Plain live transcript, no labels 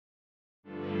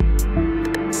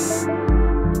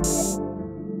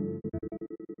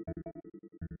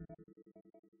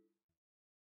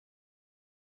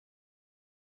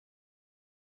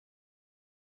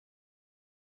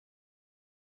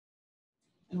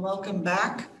And welcome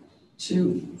back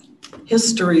to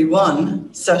History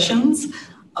 1 sessions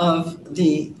of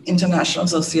the International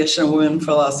Association of Women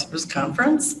Philosophers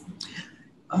Conference.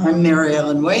 I'm Mary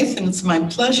Ellen Waith, and it's my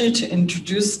pleasure to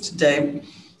introduce today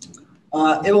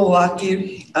Toyomi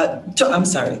Iwawaki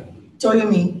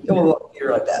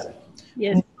Riebel,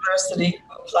 Yes. University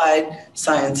of Applied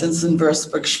Sciences in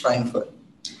Würzburg, Schweinfurt.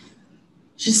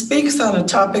 She speaks on a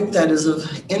topic that is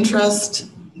of interest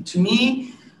to me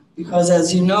because,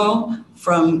 as you know,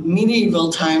 from medieval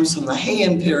times, from the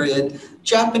Heian period,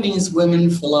 Japanese women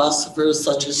philosophers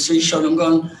such as Sri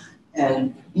Shoringon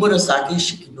and Murasaki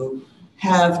Shikibu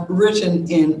have written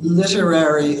in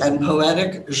literary and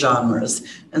poetic genres.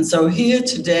 And so here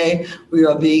today, we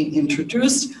are being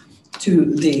introduced to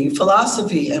the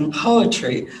philosophy and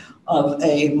poetry of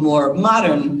a more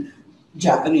modern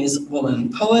Japanese woman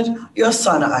poet,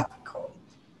 Yosana Akiko.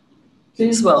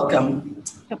 Please welcome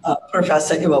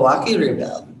Professor Iwawaki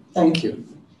Riebel. Thank you.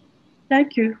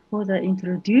 Thank you for the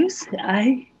introduce.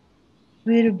 I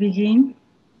will begin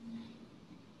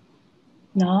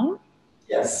now.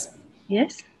 Yes.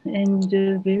 Yes, and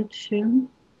will show.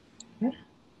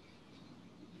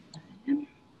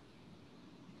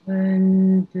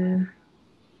 And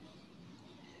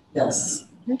yes.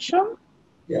 show.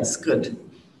 Yes, good.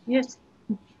 Yes,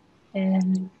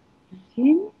 and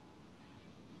begin.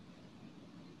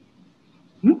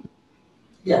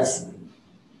 Yes.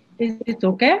 Is it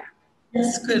okay?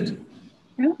 Yes, good.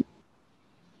 Yeah.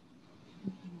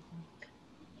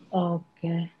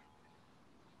 Okay.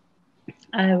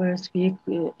 I will speak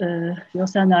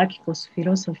Yosana Akiko's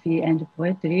philosophy and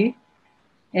poetry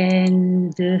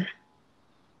and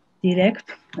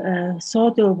direct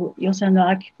thought of Yosano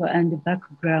Akiko and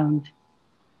background.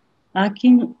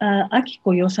 Akiko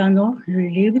Yosano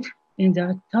lived in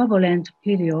the turbulent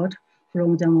period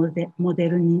from the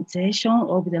modernization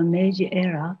of the Meiji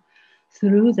era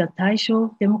through the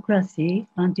Taisho democracy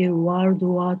until World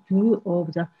War II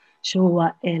of the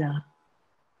Showa era.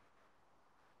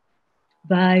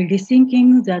 By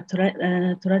rethinking the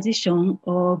tradition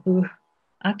of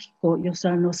Akiko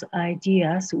Yosano's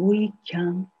ideas, we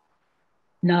can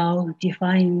now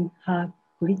define her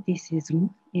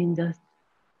criticism in the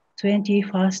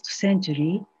 21st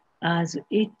century as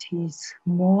it is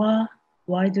more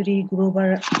widely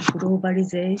globalized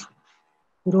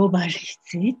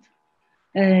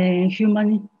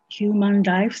human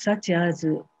life such as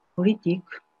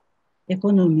politics,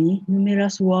 economy,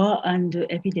 numerous war and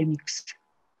epidemics.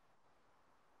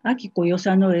 Akiko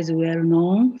Yosano is well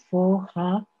known for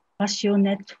her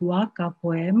passionate worker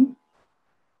poem,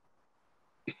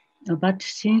 but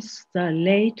since the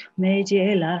late Meiji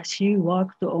era, she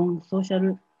worked on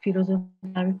social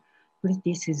philosophical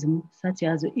criticism, such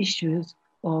as issues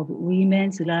of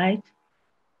women's rights,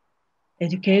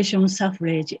 education,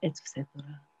 suffrage, etc.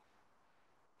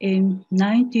 In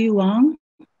 1991,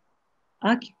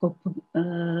 Akiko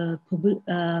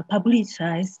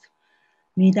publicized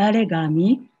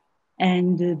Midaregami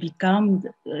and became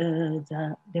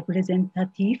the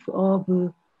representative of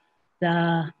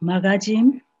the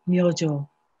magazine Myojo,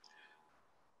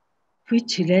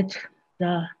 which led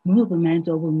the movement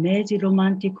of Meiji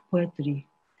Romantic poetry.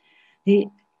 The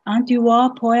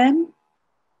anti-war poem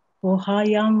for her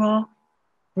younger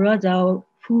brother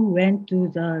who went to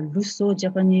the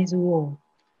Russo-Japanese War,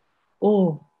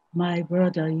 "Oh, my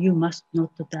brother, you must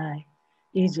not die,"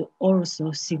 is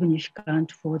also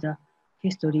significant for the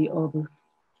history of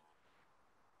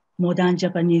modern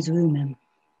Japanese women.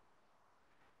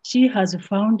 She has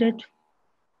founded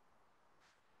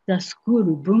the school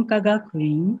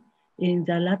Bunkagakuin in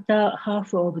the latter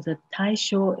half of the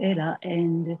Taisho era,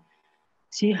 and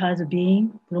she has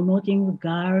been promoting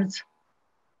girls'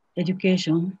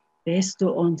 education based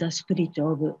on the spirit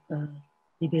of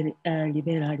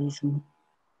liberalism.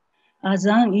 As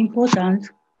an important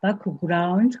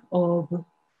background of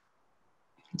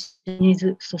Japanese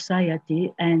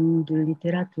society and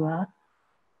literature,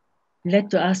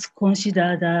 let us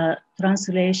consider the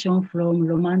translation from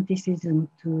Romanticism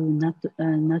to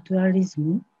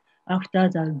naturalism after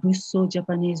the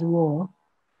Russo-Japanese War.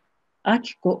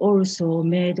 Akiko also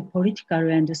made political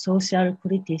and social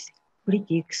critics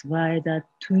by the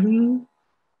true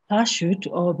pursuit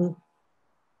of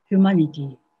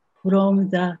humanity from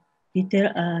the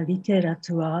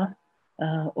literature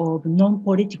of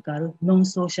non-political,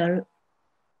 non-social,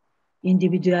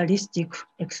 individualistic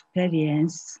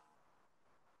expressions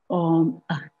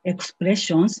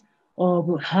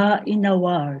of her inner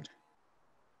world.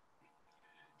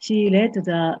 She led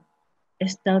the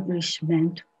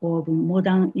establishment of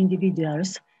modern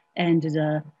individuals and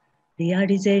the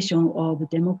realization of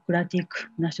democratic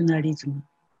nationalism.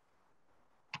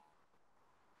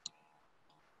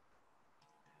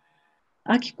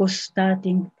 Akiko's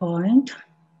starting point.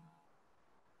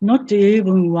 Not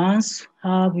even once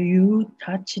have you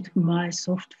touched my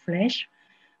soft flesh,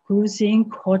 cruising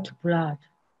hot blood.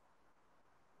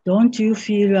 Don't you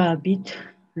feel a bit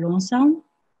lonesome?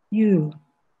 You,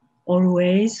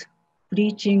 always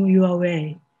preaching your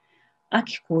way.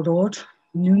 Akiko wrote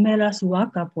numerous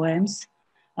waka poems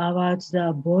about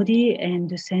the body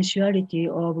and sensuality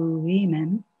of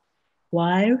women,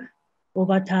 while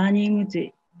overturning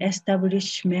the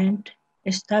established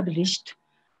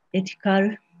ethical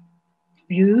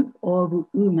view of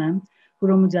women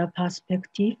from the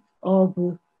perspective of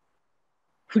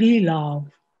free love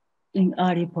in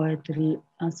early poetry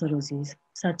anthologies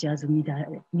such as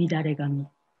Midaregami.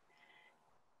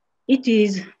 It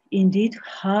is indeed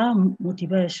her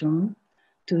motivation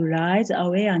to raise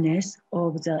awareness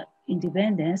of the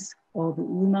independence of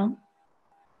women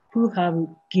who have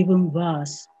given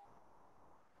birth.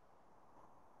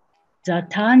 The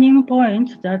turning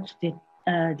point that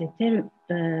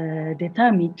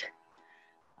determined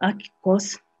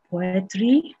Akiko's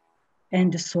poetry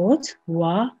and thoughts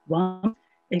were one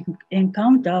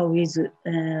encounter with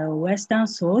Western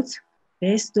thoughts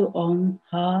based on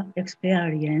her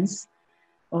experience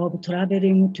of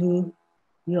traveling to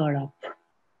Europe,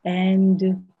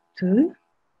 and two,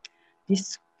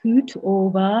 dispute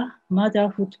over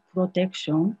motherhood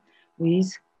protection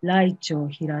with Raicho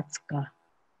Hiratsuka.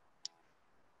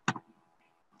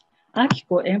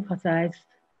 Akiko emphasized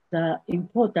the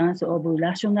importance of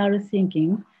rational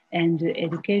thinking and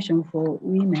education for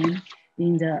women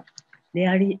in the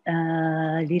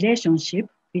relationship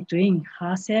between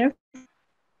herself,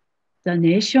 the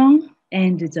nation,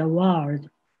 and the world.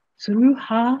 Through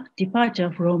her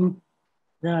departure from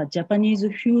the Japanese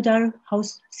feudal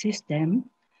house system,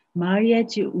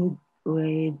 marriage with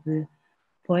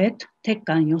poet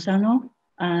Tekkan Yosano,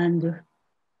 and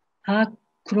her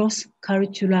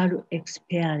cross-cultural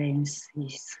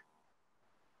experiences.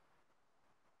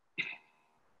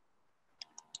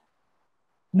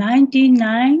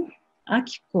 1999,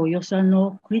 Akiko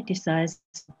Yosano criticized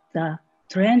the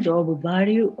trend of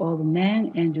value of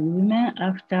men and women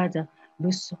after the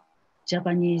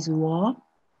Russo-Japanese War.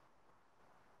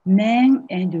 Men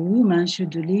and women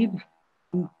should live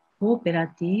in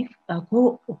cooperation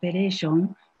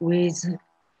with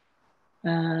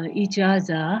each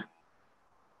other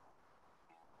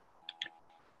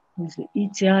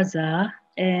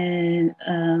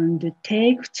and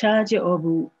take charge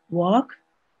of work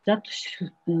that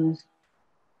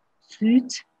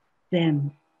suits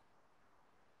them.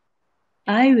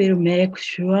 I will make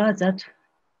sure that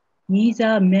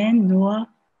neither men nor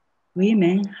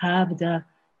women have the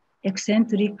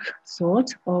eccentric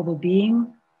thought of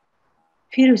being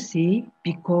filthy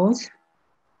because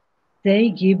they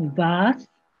give birth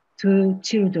to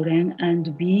children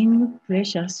and being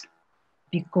precious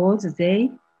because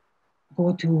they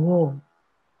go to war.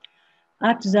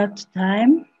 At that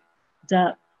time,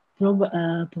 the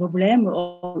problem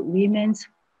of women's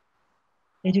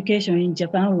education in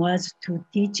Japan was to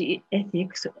teach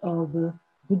ethics of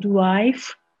good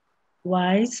wife,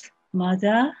 wise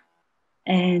mother,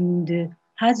 and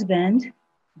husband,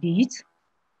 deeds,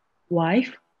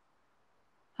 wife,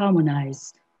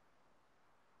 harmonized.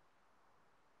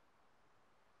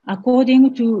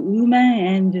 According to Woman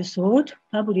and Thought,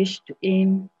 published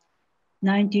in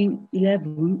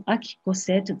 1911, Akiko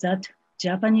said that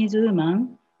Japanese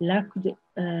women lacked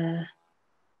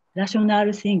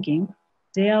rational thinking.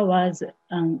 There was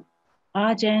an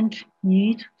urgent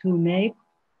need to make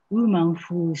women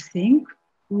who think,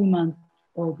 women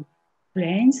of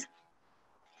brains,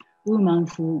 women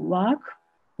who work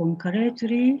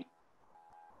concretely,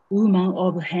 women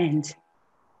of hands.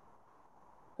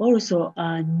 Also,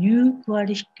 a new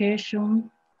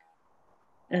qualification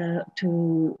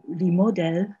to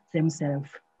remodel themselves.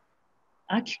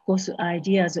 Akiko's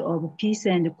ideas of peace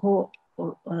and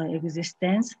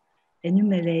coexistence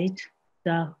enumerate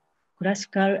the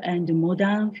classical and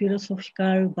modern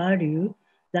philosophical value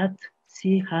that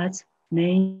she has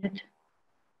maintained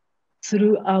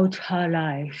throughout her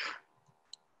life.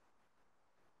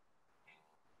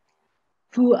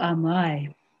 Who am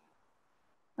I?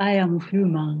 I am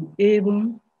human,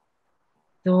 even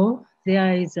though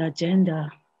there is a gender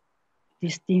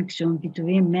distinction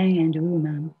between men and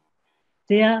women.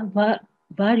 Their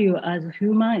value as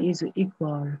human is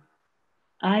equal.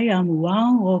 I am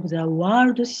one of the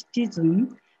world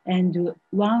citizens and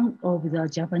one of the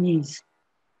Japanese.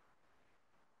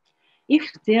 If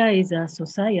there is a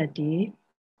society,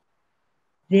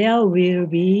 there will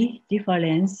be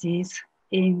differences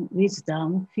in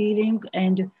wisdom, feeling,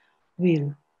 and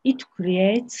will. It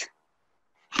creates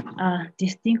a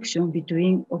distinction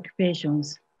between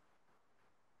occupations.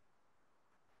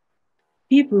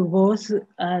 People, both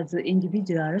as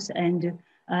individuals and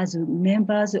as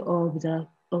members of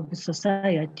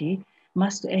society,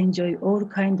 must enjoy all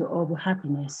kinds of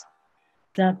happiness.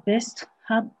 The best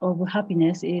of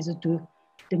happiness is to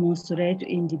demonstrate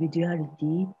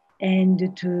individuality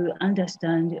and to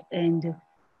understand and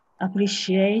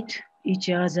appreciate each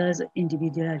other's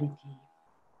individuality.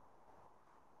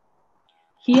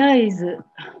 Here is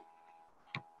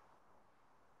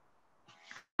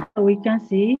we can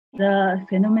see the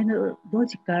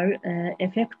phenomenological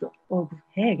effect of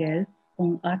Hegel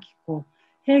on Akiko.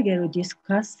 Hegel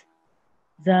discussed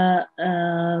the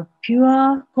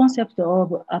pure concept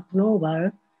of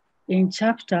approval in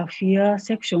chapter 4,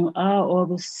 section R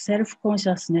of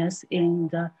self-consciousness in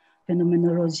the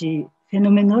phenomenology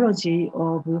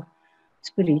of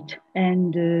spirit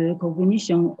and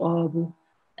cognition of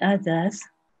others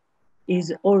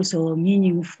is also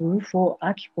meaningful for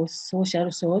Akiko's social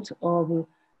thought of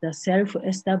the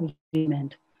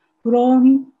self-establishment.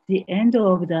 From the end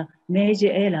of the Meiji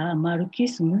era,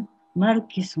 Marxism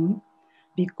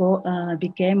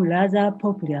became rather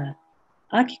popular.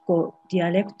 Akiko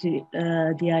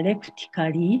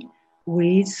dialectically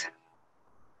with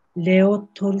Leo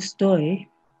Tolstoy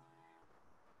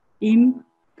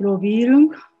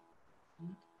improving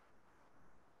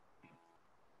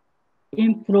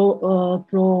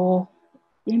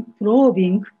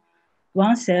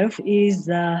oneself is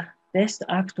the best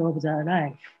act of the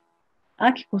life.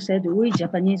 Akiko said, we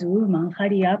Japanese women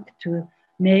hurry up to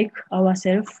make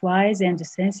ourselves wise and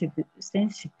sensitive,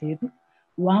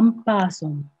 one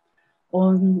person.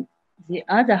 On the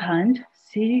other hand,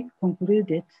 she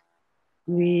concluded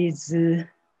with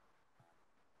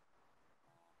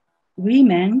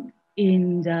women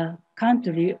in the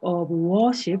country of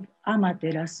worship,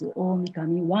 Amaterasu or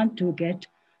Mikami, want to get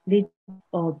rid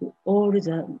of all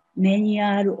the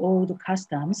menial old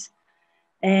customs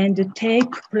and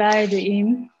take pride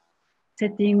in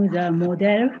setting the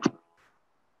model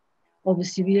of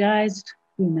civilized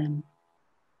women.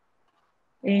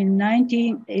 In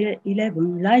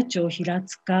 1911, Raicho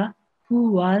Hiratsuka,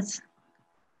 who was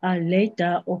a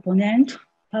later opponent,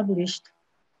 published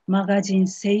magazine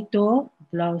Seito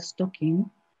Blouse Stocking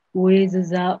with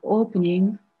the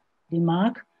opening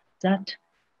remark that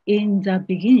in the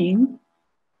beginning,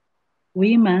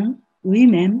 women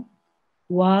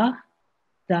were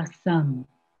the sun.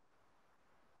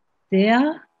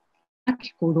 There,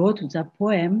 Akiko wrote the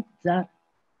poem The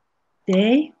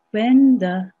Day When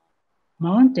the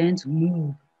Mountains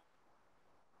Move.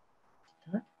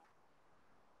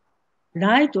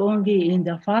 Write only in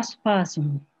the first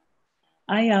person.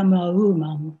 I am a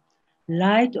woman.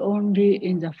 Write only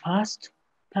in the first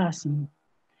person.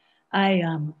 I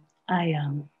am.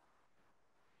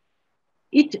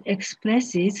 It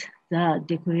expresses the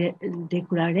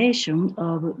declaration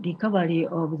of recovery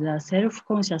of the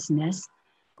self-consciousness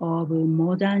of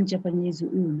modern Japanese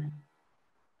women.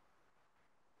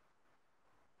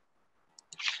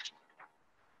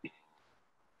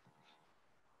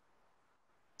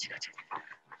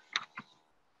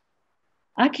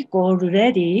 Akiko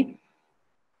already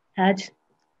had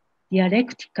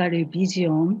dialectical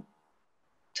vision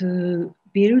to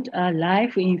build a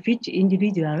life in which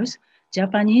individuals,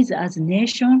 Japanese as a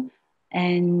nation,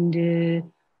 and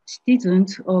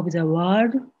citizens of the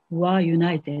world were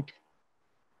united.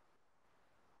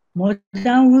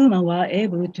 Modern women were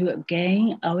able to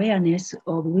gain awareness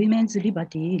of women's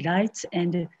liberty, rights,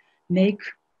 and make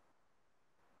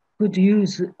good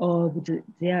use of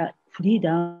their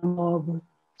freedom of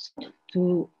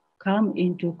to come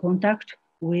into contact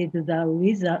with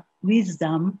the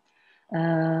wisdom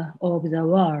of the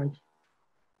world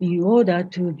in order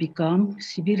to become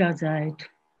civilized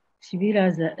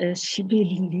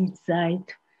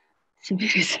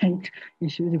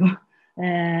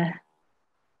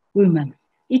women.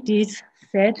 It is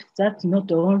said that not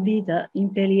only the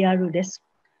imperial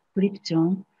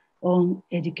restriction on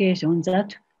education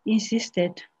that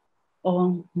insisted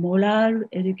on moral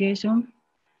education,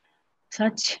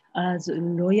 such as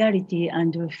loyalty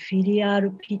and filial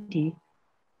piety,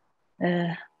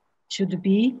 should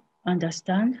be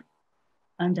understood,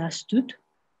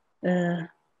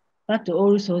 but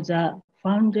also the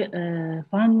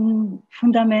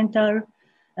fundamental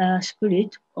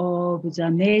spirit of the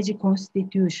Meiji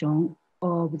Constitution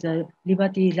of the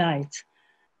liberty rights.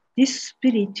 This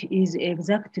spirit is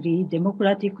exactly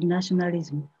democratic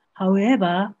nationalism.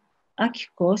 However,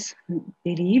 Akiko's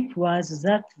belief was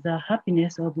that the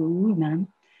happiness of women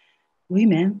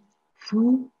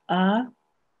who are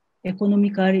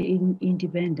economically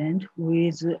independent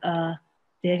with a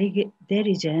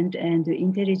diligent and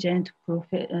intelligent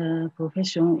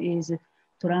profession is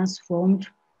transformed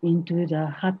into the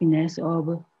happiness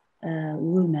of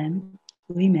women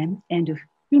and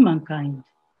humankind.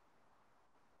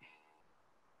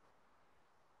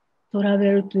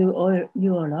 Travel to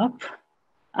Europe,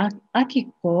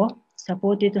 Akiko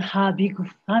supported her big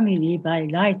family by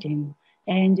writing,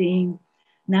 and in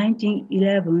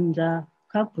 1911 the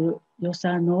couple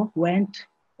Yosano went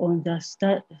on the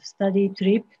study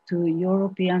trip to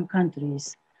European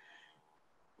countries.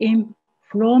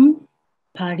 From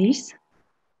Paris,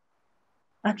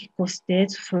 Akiko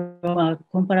states from a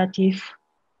comparative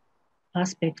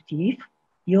perspective,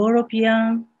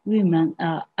 European women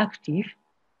are active,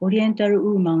 Oriental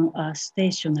women are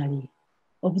stationary.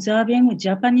 Observing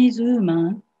Japanese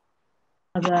women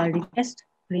have a request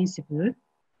principle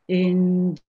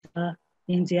in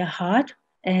their heart,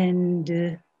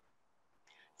 and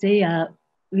they are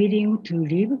willing to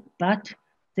live, but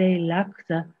they lack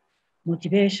the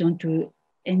motivation to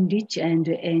enrich and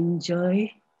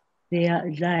enjoy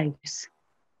their lives.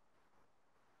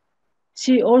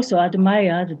 She also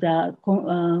admired the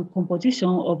composition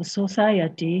of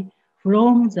society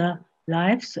from the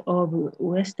lives of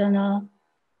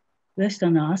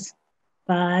Westerners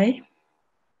by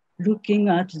looking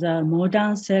at the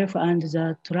modern self and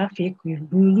the traffic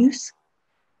rules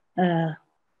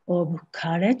of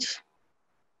courage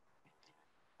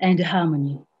and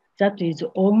harmony. That is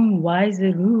own wise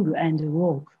rule and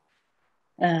work.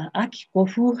 Akiko,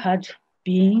 who had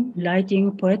been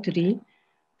writing poetry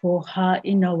for her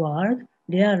inner world,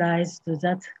 realized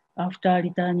that after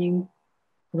returning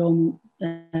from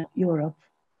Europe,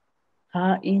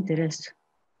 her interest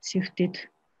shifted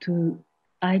to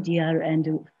ideal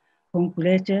and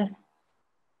concrete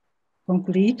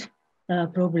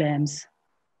problems,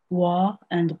 war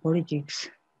and politics.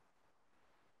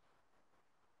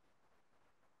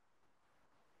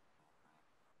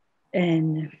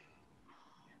 And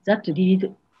that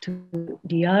lead to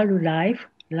real life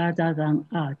rather than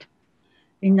art.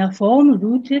 In a form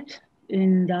rooted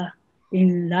in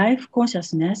life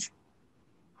consciousness,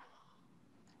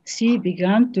 she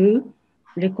began to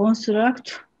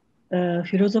reconstruct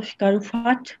philosophical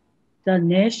fact, the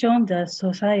nation, the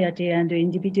society, and the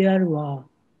individual were.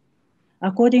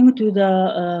 According to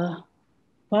the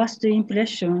first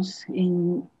impressions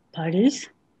in Paris,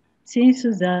 since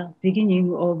the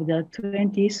beginning of the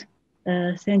 20th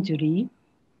century,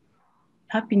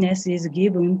 happiness is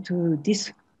given to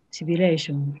this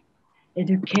civilization.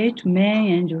 Educate men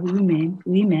and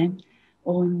women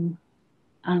on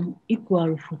an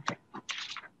equal foot.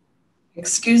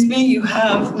 Excuse me, you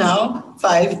have now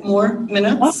 5 more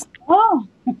minutes. Oh,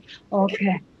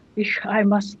 okay. I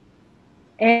must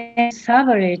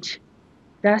average.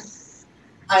 That's.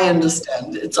 I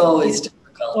understand. It's always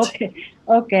difficult.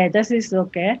 Okay, that is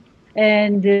okay.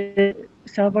 And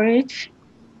average,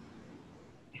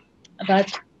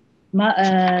 but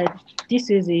this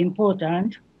is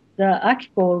important. The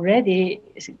article already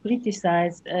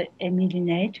criticized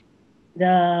eliminate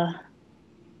the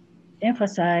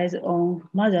emphasis on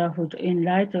motherhood in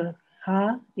light of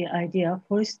her the idea of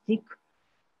holistic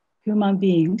human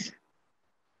beings,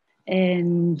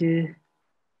 and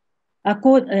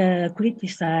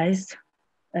criticized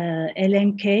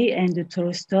LNK and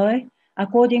Tolstoy.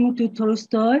 According to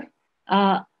Tolstoy,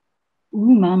 a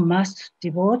woman must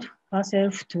devote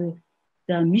herself to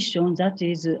the mission that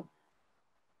is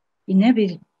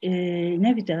inevitably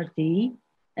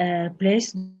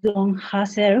placed on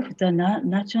herself, the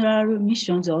natural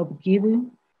missions of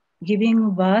giving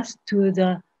birth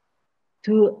to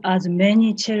as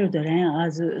many children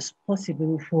as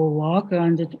possible for work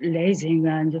and raising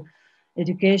and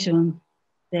education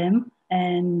them.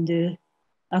 And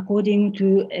according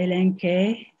to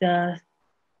LNK, the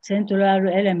central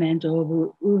element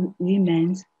of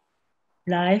women's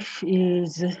life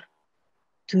is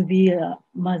to be a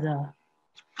mother.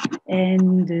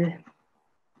 And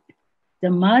the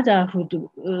motherhood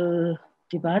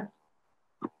debate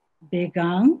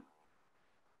began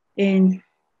in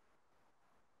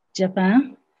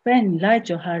Japan when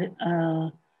Raicho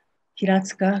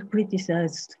Hiratsuka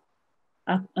criticized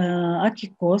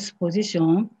Akiko's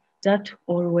position that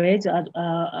always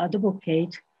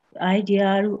advocate the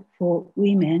ideal for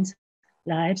women's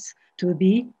lives to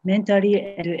be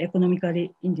mentally and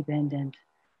economically independent.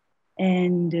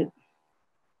 And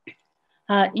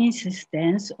her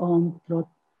insistence on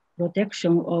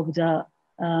protection of the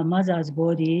mother's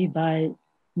body by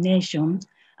nation,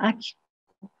 Akiko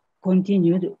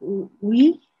continued,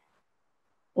 we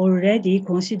already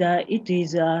consider it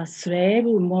is a slave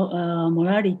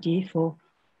morality for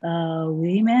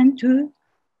women to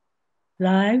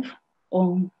live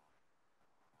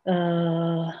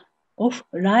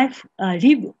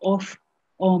off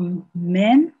on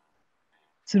men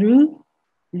through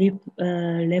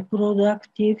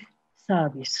reproductive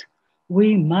service.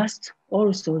 We must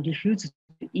also refuse to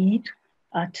eat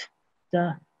at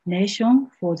the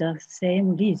nation for the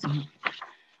same reason.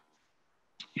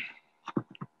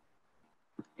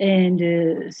 And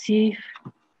she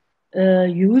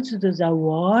used the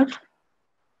word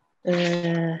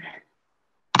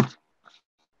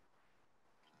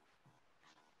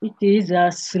it is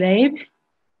a slave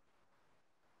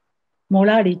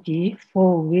morality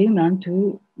for women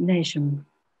to nation.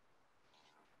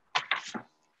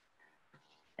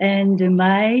 And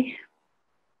my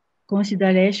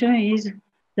consideration is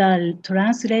the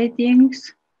translation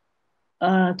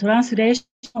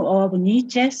of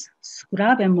Nietzsche's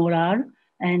Sklavenmoral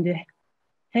and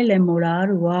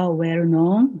Hellenmoral were well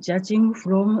known, judging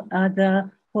from other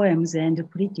poems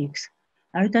and critics.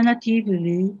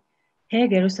 Alternatively,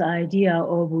 Hegel's idea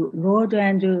of lord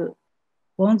and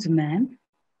bondsman,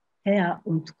 Herr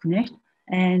und Knecht,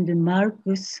 and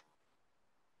Marx's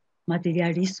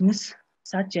materialisms,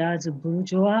 such as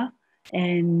bourgeois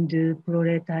and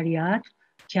proletariat,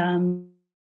 can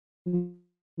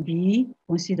be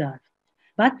considered.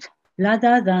 But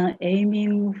rather than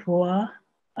aiming for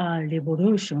a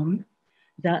revolution,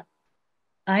 the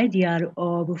ideal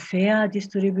of fair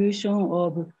distribution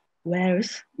of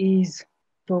wealth is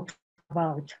talked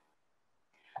about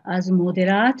as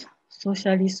moderate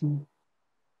socialism.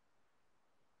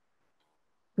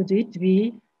 Could it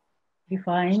be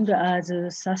defined as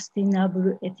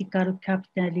sustainable ethical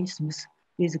capitalism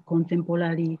with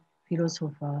contemporary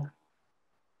philosophers?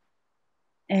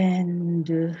 And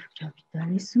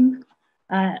capitalism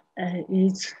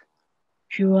is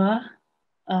pure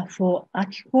for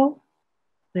Akiko,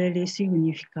 very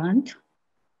significant.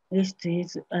 This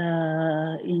is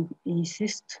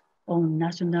insist on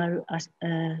national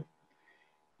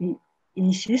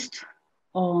insist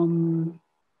on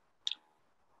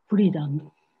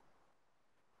freedom.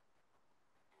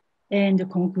 And the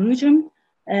conclusion,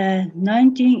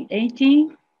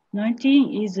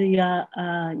 1919 is a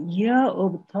year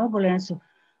of turbulence,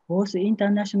 both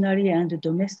internationally and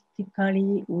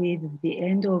domestically, with the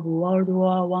end of World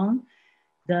War I,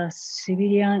 the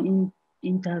civilian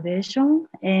intervention,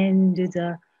 and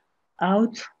the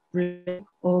outbreak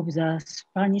of the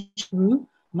Spanish flu,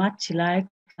 much like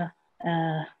the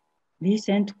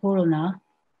recent corona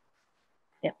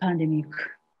pandemic.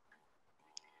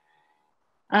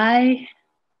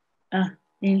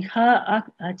 In her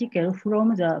article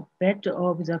From the Bed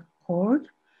of the Cold,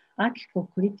 Akiko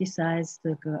criticized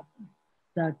the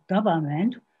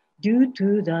government due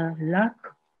to the lack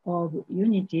of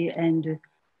unity and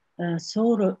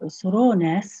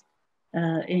thoroughness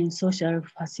in social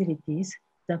facilities.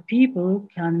 The people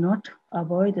cannot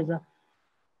avoid the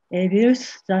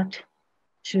evils that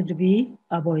should be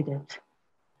avoided.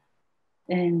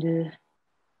 And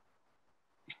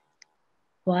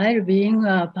while being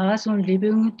a person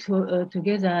living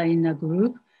together in a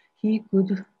group, he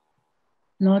could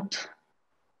not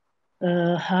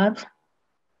have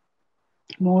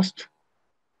most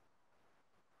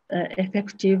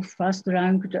effective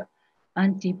first-ranked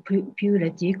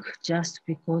anti-pyretic just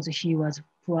because he was a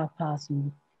poor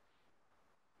person.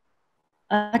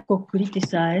 Akiko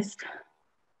criticized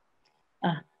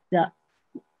the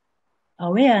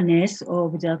awareness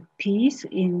of the peace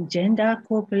in gender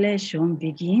cooperation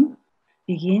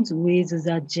begins with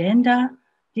the gender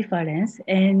difference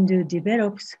and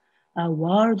develops a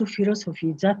world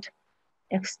philosophy that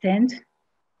extends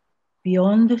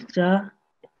beyond the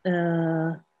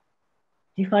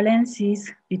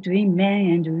differences between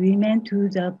men and women to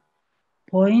the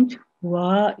point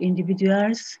where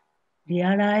individuals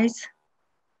realize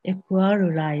equal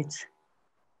rights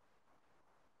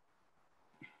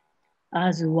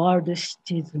as world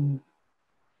citizens.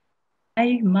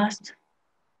 I must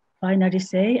finally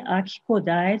say Akiko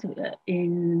died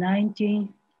in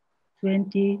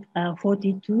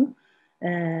 1942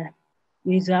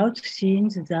 without seeing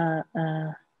the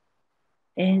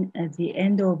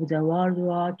end of the World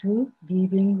War II,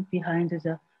 leaving behind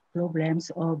the problems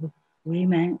of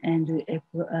women and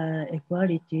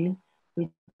equality which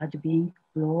had been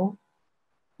blown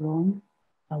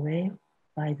away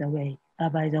by the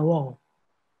war.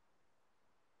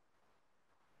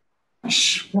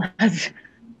 Was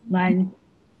my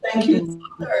Thank you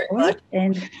very much.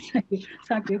 And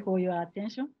thank you for your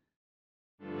attention.